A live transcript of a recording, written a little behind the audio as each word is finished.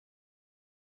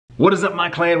What is up, my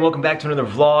clan? Welcome back to another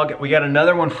vlog. We got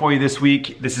another one for you this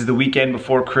week. This is the weekend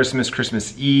before Christmas,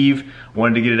 Christmas Eve.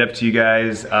 Wanted to get it up to you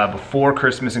guys before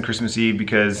Christmas and Christmas Eve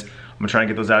because I'm gonna try and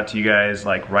get those out to you guys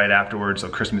like right afterwards. So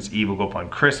Christmas Eve will go up on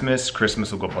Christmas.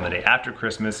 Christmas will go up on the day after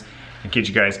Christmas and get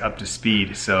you guys up to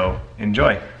speed. So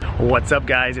enjoy. What's up,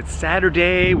 guys? It's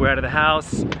Saturday. We're out of the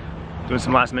house, doing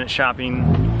some last minute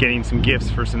shopping, getting some gifts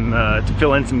for some, to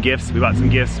fill in some gifts. We bought some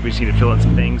gifts. We just need to fill in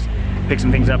some things. Pick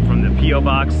some things up from the P.O.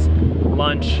 box,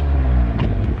 lunch,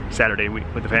 Saturday week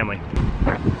with the family.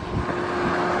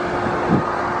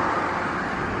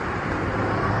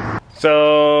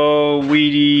 So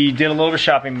we did a little bit of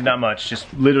shopping, but not much.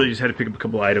 Literally just had to pick up a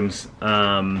couple items.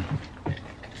 And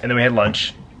then we had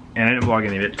lunch, and I didn't vlog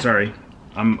any of it, sorry.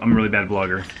 I'm a really bad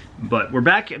vlogger. But we're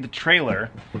back at the trailer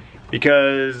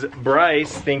because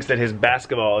Bryce thinks that his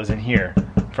basketball is in here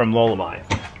from Lullaby.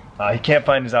 He can't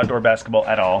find his outdoor basketball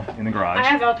at all in the garage. I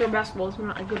have outdoor basketballs, but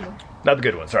not a good one. Not the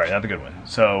good one, sorry, not the good one.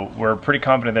 So we're pretty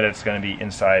confident that it's gonna be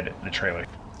inside the trailer.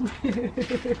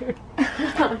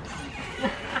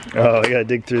 Oh, I gotta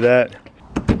dig through that.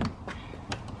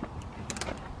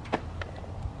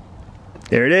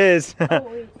 There it is.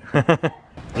 Oh, Can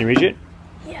you reach it?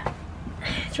 yeah.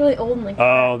 It's really old and like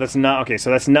Oh, that's not, okay,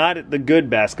 so that's not the good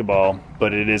basketball,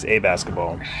 but it is a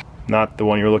basketball. Not the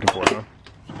one you were looking for, huh?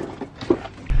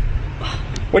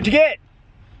 What'd you get?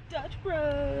 Dutch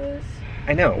Bros.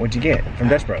 I know, what'd you get from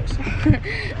Dutch Bros?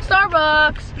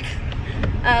 Starbucks.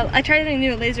 I tried something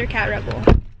new, Laser Cat Red Bull.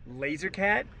 Laser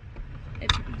Cat?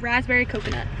 It's raspberry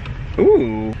coconut.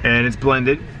 Ooh, and it's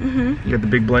blended. Mm-hmm. You got the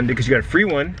big blended because you got a free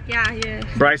one. Yeah, yeah.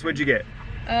 Bryce, what'd you get?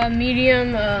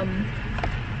 Medium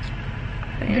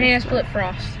banana split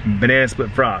frost. Banana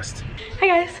split frost. Hi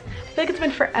guys, I feel like it's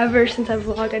been forever since I've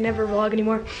vlogged. I never vlog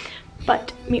anymore.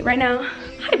 But meet right now.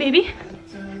 Hi baby.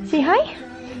 Say hi.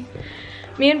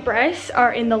 Me and Bryce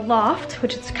are in the loft,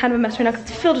 which is kind of a mess right now because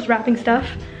Phil just wrapping stuff.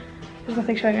 There's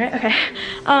nothing showing, right? Okay.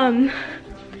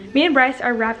 Me and Bryce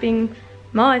are wrapping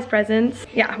Molly's presents.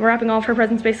 Yeah, we're wrapping all of her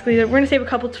presents basically. We're gonna save a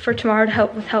couple for tomorrow to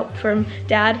help with help from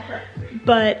Dad.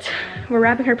 But we're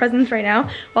wrapping her presents right now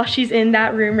while she's in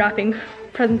that room wrapping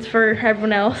presents for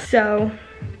everyone else. So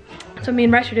me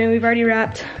and Bryce are doing, we've already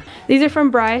wrapped. These are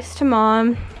from Bryce to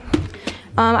Mom.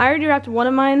 I already wrapped one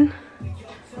of mine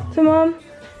to Mom.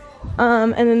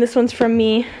 And then this one's from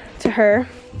me to her.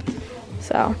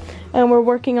 So, and we're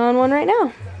working on one right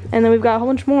now. And then we've got a whole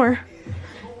bunch more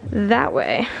that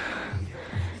way.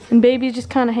 And baby's just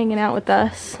kind of hanging out with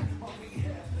us.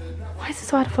 Why is it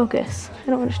so out of focus? I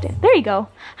don't understand. There you go.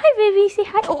 Hi baby, say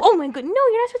hi. Oh my god, no,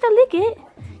 you're not supposed to lick it.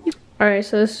 Alright,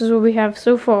 so this is what we have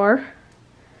so far.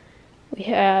 We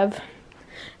have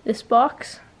this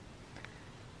box.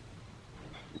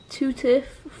 To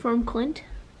Tiff from Clint.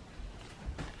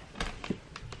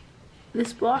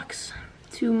 This box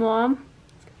to Mom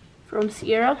from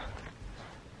Sierra.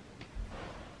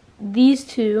 These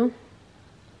two,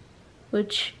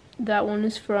 which that one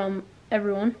is from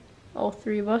everyone, all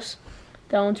three of us.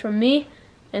 That one's from me,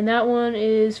 and that one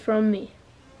is from me.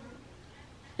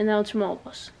 And that one's from all of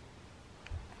us.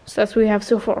 So that's what we have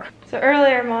so far. So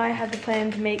earlier, Ma had the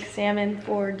plan to make salmon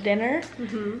for dinner,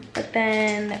 but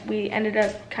then we ended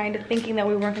up kind of thinking that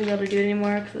we weren't gonna be able to do it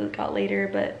anymore because it got later,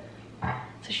 but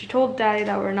so she told Daddy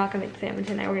that we're not gonna make the salmon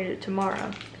tonight, we're gonna do it tomorrow.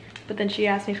 But then she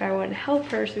asked me if I wanted to help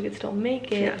her so we could still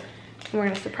make it, and we're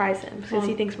gonna surprise him because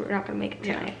he thinks we're not gonna make it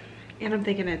tonight. Yeah. And I'm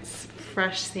thinking it's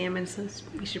fresh salmon, so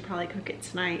we should probably cook it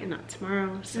tonight and not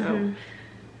tomorrow. So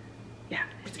yeah,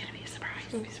 it's gonna be a surprise.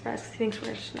 I'm gonna be surprised because he thinks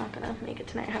we're just not gonna make it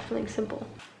tonight. Have something simple.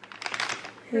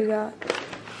 Here we got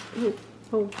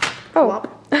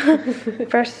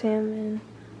fresh salmon,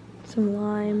 some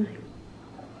lime.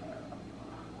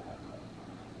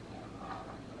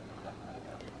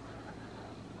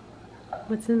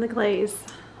 What's in the glaze?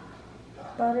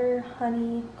 Butter,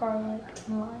 honey, garlic,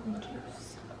 and lime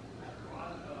juice.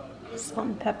 Salt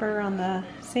and pepper on the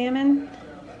salmon.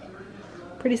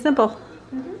 Pretty simple.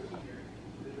 I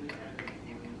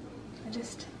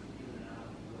just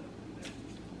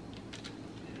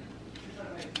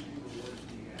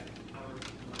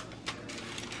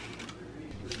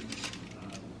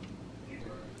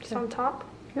on top.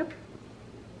 Yep.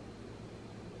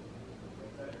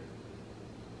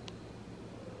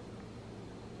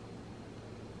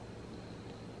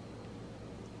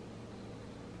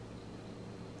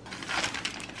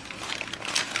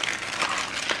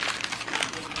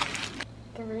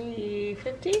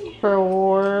 $3.50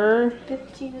 For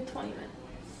 15 to 20 minutes.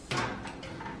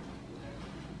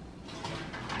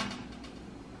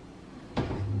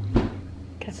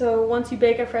 So once you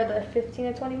bake it for the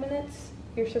 15 to 20 minutes,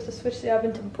 You're supposed to switch the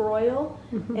oven to broil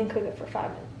and cook it for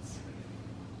 5 minutes.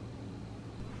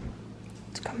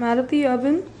 It's come out of the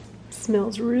oven.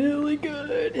 Smells really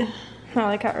good. I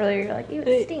like how earlier you're like, ew,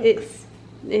 it stinks.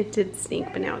 It did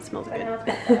stink, but now it smells But good. now it's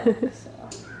got that,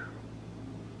 so.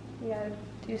 You gotta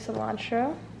do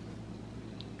cilantro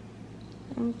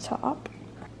on top.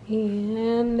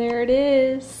 And there it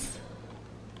is.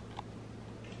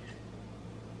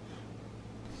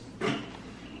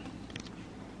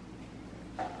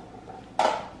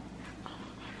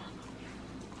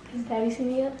 Has Daddy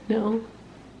seen it yet? No.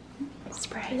 Is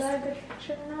Surprise. that a good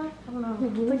picture or not? I don't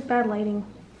know. It's like bad lighting.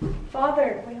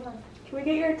 Father, wait, hold on. Can we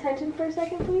get your attention for a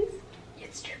second, please?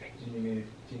 It's tripping. Do you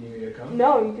need me to come?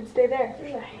 No, you can stay there.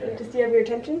 Just do you have your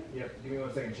attention? Yep, give me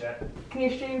 1 second, chat. Can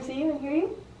your stream see you and hear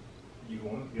you? You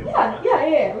want?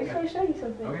 Yeah. We just want to show you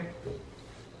something. Okay.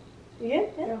 You good?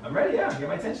 Yeah. I'm ready, yeah, get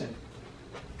my attention.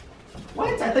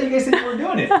 What? I thought you guys said you were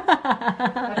doing it.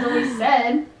 That's what we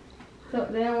said. So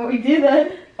then what we do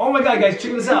then? Oh my god, guys,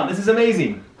 check this out. This is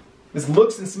amazing. This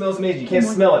looks and smells amazing. You can't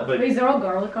smell it, but Is there all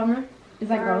garlic on there? Is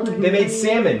that garlic? they made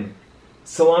salmon.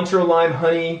 Cilantro, lime,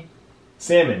 honey,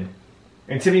 salmon.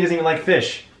 And Tiffany doesn't even like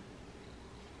fish.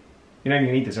 You're not even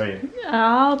gonna eat this, are you?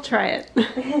 I'll try it.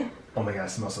 Oh my god, it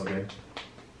smells so good.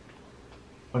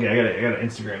 Okay, I gotta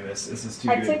Instagram this. This is too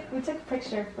good. We took a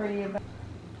picture for you.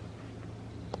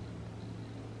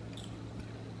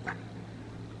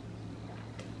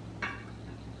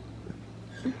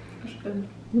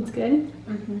 It's good?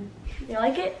 You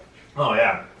like it? Oh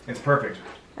yeah, it's perfect.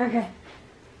 Okay.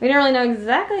 We don't really know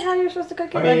exactly how you're supposed to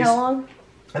cook it, I mean, like how long.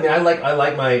 I mean, I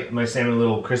like my salmon a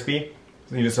little crispy.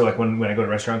 So you just so like when I go to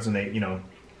restaurants and they, you know,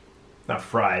 not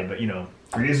fried, but you know,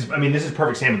 this is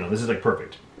perfect salmon though. This is like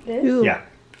perfect. It is? Ooh. Yeah.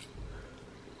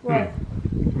 What?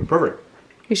 Perfect.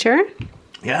 You sure?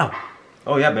 Yeah.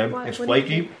 Oh yeah, babe. What- It's what do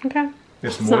you flaky. Okay.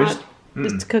 It's It's moist. not.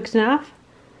 It's cooked enough?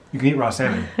 You can eat raw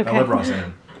salmon. Okay. I love raw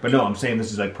salmon. But no, I'm saying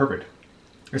this is like perfect.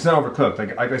 It's not overcooked.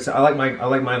 Like I said, I like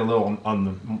mine a little on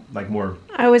the like more.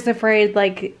 I was afraid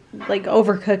like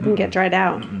overcook and get dried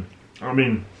out. I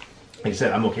mean, like I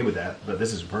said, I'm okay with that. But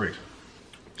this is perfect.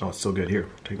 Oh, it's so good. Here,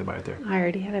 take the bite there. I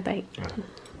already had a bite.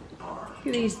 Look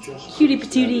at these cutie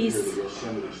patooties.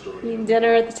 Eating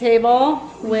dinner at the table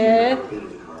with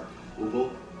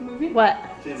what?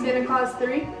 Santa Claus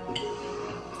 3?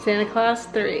 Santa Claus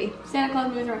 3. Santa Claus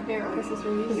movies are my favorite Christmas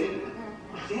movies.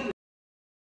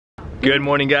 Good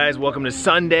morning, guys. Welcome to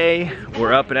Sunday.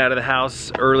 We're up and out of the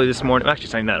house early this morning. Actually,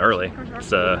 it's not that early. It's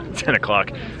 10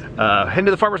 o'clock. Heading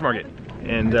to the farmer's market.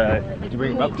 And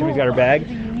Tiffany's got her bag.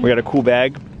 We got a cool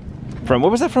bag from,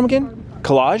 what was that from again?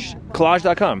 Collage?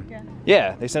 Collage.com.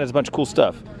 Yeah, they sent us a bunch of cool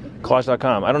stuff.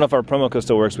 Collage.com. I don't know if our promo code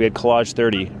still works. We had Collage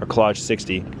 30 or Collage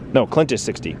 60. No, Clintus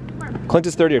 60.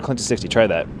 Clintus 30 or Clintus 60. Try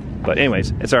that. But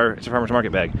anyways, it's our farmer's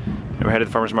market bag. And we're headed to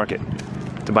the farmer's market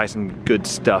to buy some good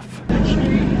stuff.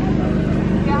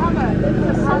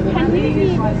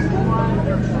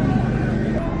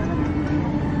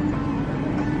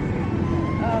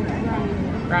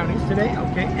 Brownies today?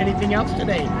 Okay. Anything else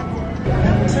today?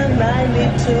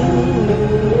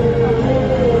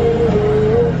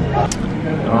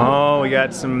 Oh, we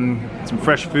got some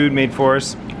fresh food made for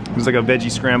us. It's like a veggie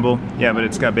scramble. Yeah, but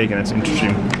it's got bacon. That's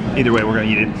interesting. Either way, we're gonna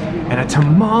eat it. And a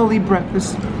tamale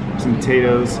breakfast. Some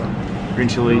potatoes, green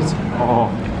chilies. Oh,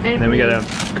 and then we got a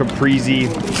caprese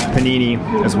panini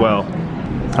as well.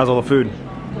 How's all the food?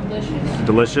 Delicious.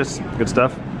 Delicious? Good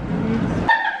stuff?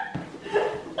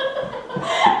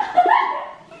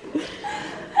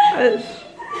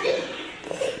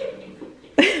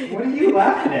 What are you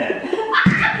laughing at?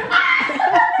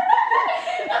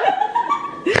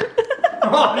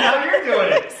 Oh, now you're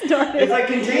doing it. It's like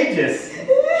contagious.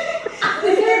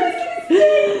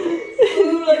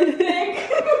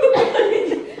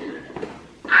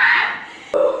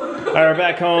 Alright, we're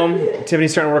back home.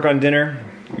 Tiffany's starting to work on dinner.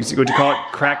 What'd you call it?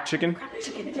 Cracked chicken?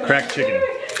 Cracked chicken.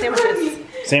 Sandwiches.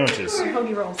 Sandwiches.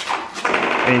 Hoagie rolls.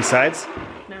 Any sides?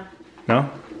 No. No?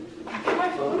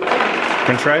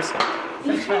 French fries?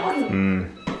 French fries. Mmm.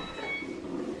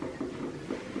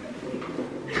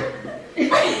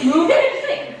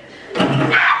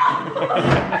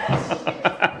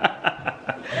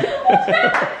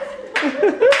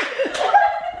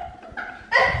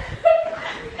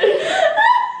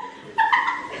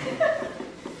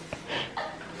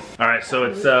 All right, so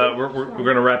it's we're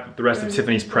gonna wrap up the rest of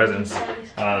Tiffany's presents.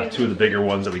 Two of the bigger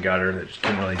ones that we got her that she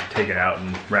couldn't really take it out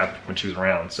and wrap when she was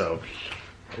around. So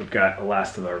we've got the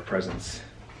last of our presents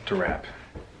to wrap.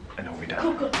 I know we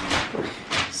done.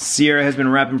 Sierra has been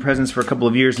wrapping presents for a couple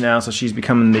of years now, so she's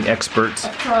becoming the expert,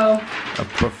 a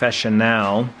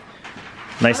professional.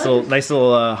 Nice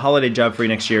little holiday job for you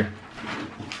next year.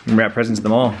 Wrap presents at the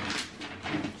mall.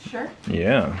 Sure.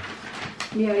 Yeah.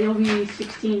 Yeah, you'll be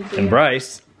 16. So And yeah.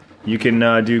 Bryce, you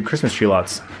can do Christmas tree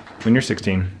lots when you're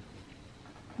 16.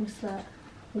 What's that?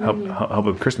 Help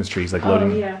with Christmas trees, like Oh,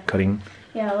 loading, yeah. cutting.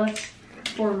 Yeah, let's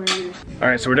form reviews. All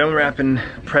right, so we're done with wrapping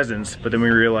presents, but then we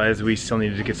realized we still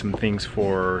needed to get some things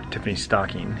for Tiffany's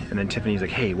stocking. And then Tiffany's like,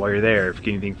 hey, while you're there, if you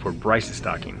get anything for Bryce's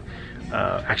stocking.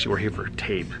 Actually, we're here for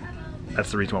tape.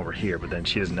 That's the reason why we're here, but then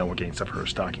she doesn't know we're getting stuff for her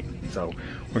stocking. So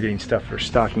we're getting stuff for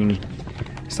stocking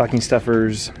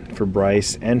stuffers for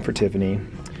Bryce and for Tiffany.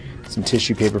 Some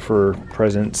tissue paper for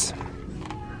presents.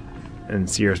 And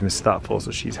Sierra's Miss Thoughtful,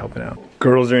 so she's helping out.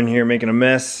 Girls are in here making a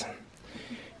mess.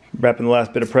 Wrapping the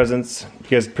last bit of presents. You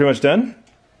guys pretty much done?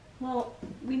 Well,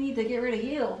 we need to get rid of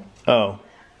you. Oh.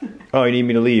 Oh, you need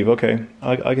me to leave. Okay.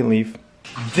 I can leave.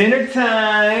 Dinner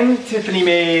time! Tiffany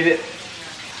made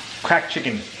cracked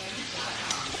chicken.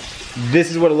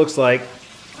 This is what it looks like.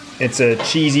 It's a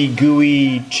cheesy,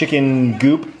 gooey chicken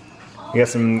goop. We got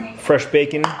some fresh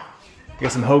bacon. We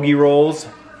got some hoagie rolls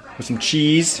with some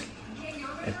cheese.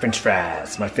 And French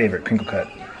fries, my favorite, crinkle cut.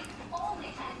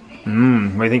 What do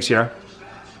you think, Sierra?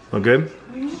 Look good?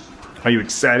 Are you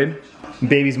excited?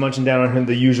 Baby's munching down on her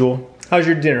the usual. How's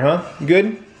your dinner, huh?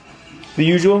 Good? The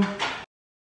usual?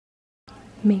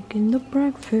 Making the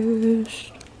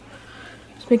breakfast.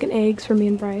 Just making eggs for me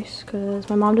and Bryce because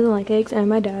my mom doesn't like eggs and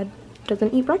my dad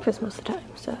doesn't eat breakfast most of the time.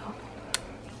 So,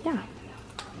 yeah.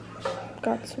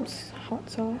 Got some hot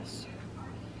sauce.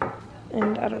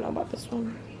 And I don't know about this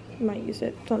one. Might use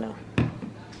it, don't know.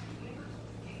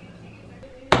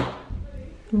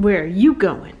 Where are you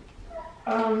going?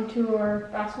 To our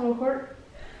basketball court.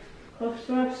 Close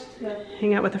to us.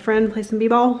 Hang out with a friend, play some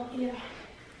b-ball? Yeah.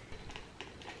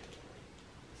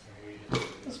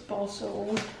 This ball's so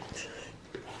old.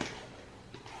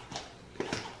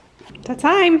 That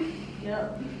time.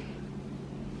 Yep.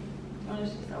 Want to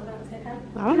just throw that and say that?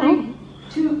 I don't know.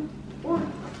 3, 2,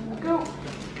 1, go.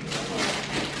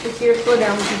 Just here, slow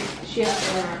down because she has to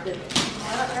unwrap it.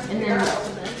 And then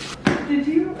open it. Did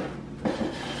you?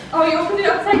 Oh, you opened it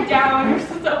upside down. You're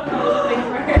supposed to open all the things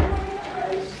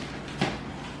first.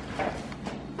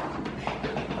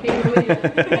 Hey, wait.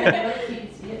 Let me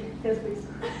see it. Yes, please.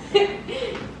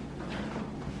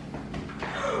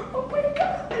 Oh my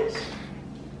gosh.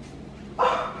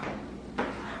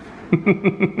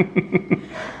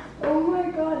 Oh my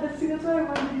god, that's what I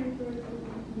wanted to do.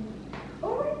 Oh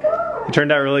my god. It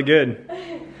turned out really good.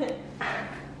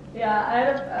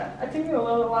 Yeah, it took me a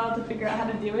little while to figure out how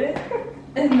to do it.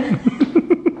 And then,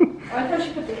 I thought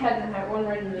she put the head in that one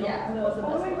right in the middle. Yeah, that was the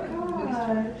best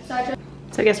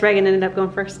one. So I guess Reagan ended up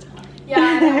going first. Yeah,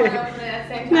 I don't want to open it at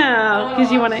the same time. No,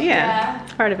 because you want to, yeah,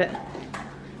 it's part of it.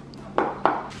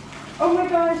 Oh my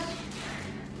gosh.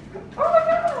 Oh my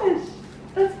gosh.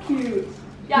 That's cute.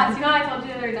 Yeah, so you know how I told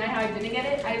you the other night how I didn't get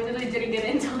it? I literally didn't get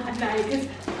it until that night. Cause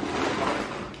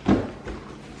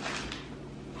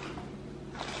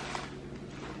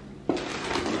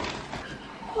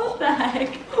what the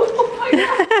heck? Oh my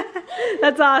god.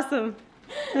 That's awesome.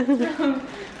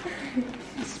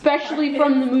 Especially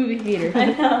from the movie theater. I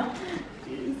know.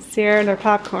 Sierra and her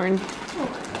popcorn.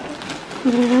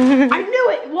 I knew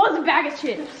it! It was a bag of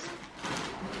chips.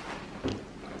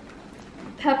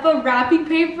 Peppa wrapping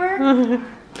paper?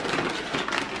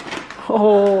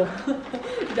 Oh.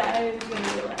 That is gonna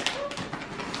be like,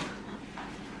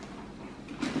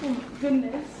 oh my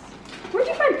goodness. Where'd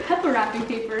you find Peppa wrapping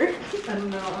paper? I don't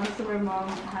know, honestly my mom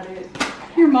had it.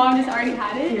 Your mom just already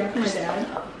had it? Yeah, for my dad.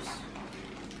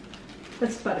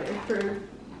 That's butter for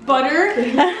Butter?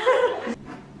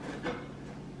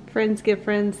 Friends give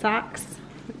friends socks.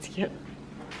 That's cute.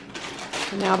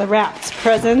 And now the wrapped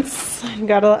presents.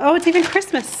 Oh, it's even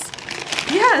Christmas.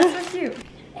 yeah, that's so cute.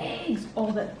 Eggs.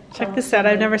 Oh, that. Check this out.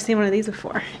 I've never seen one of these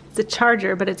before. It's a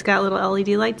charger, but it's got little LED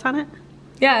lights on it.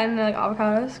 Yeah, and like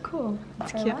avocados. Cool.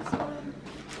 It's cute.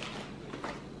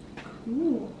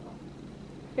 Ooh.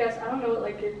 Yes, I don't know what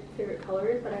like your favorite color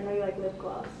is, but I know you like lip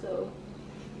gloss, so.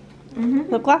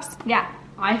 Lip gloss? Yeah.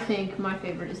 I think my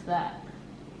favorite is that.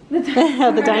 The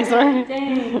dinosaur.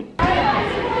 Dang.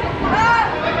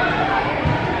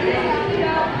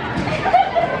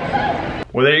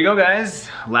 Well, there you go, guys.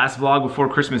 Last vlog before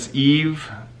Christmas Eve.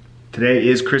 Today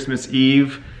is Christmas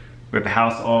Eve. We have the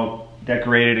house all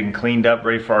decorated and cleaned up,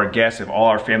 ready for our guests. We have all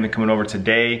our family coming over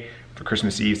today for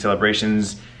Christmas Eve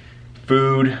celebrations.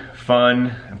 Food,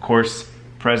 fun, of course,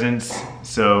 presents.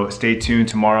 So stay tuned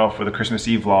tomorrow for the Christmas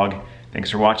Eve vlog. Thanks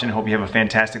for watching. Hope you have a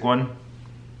fantastic one.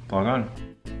 Vlog on.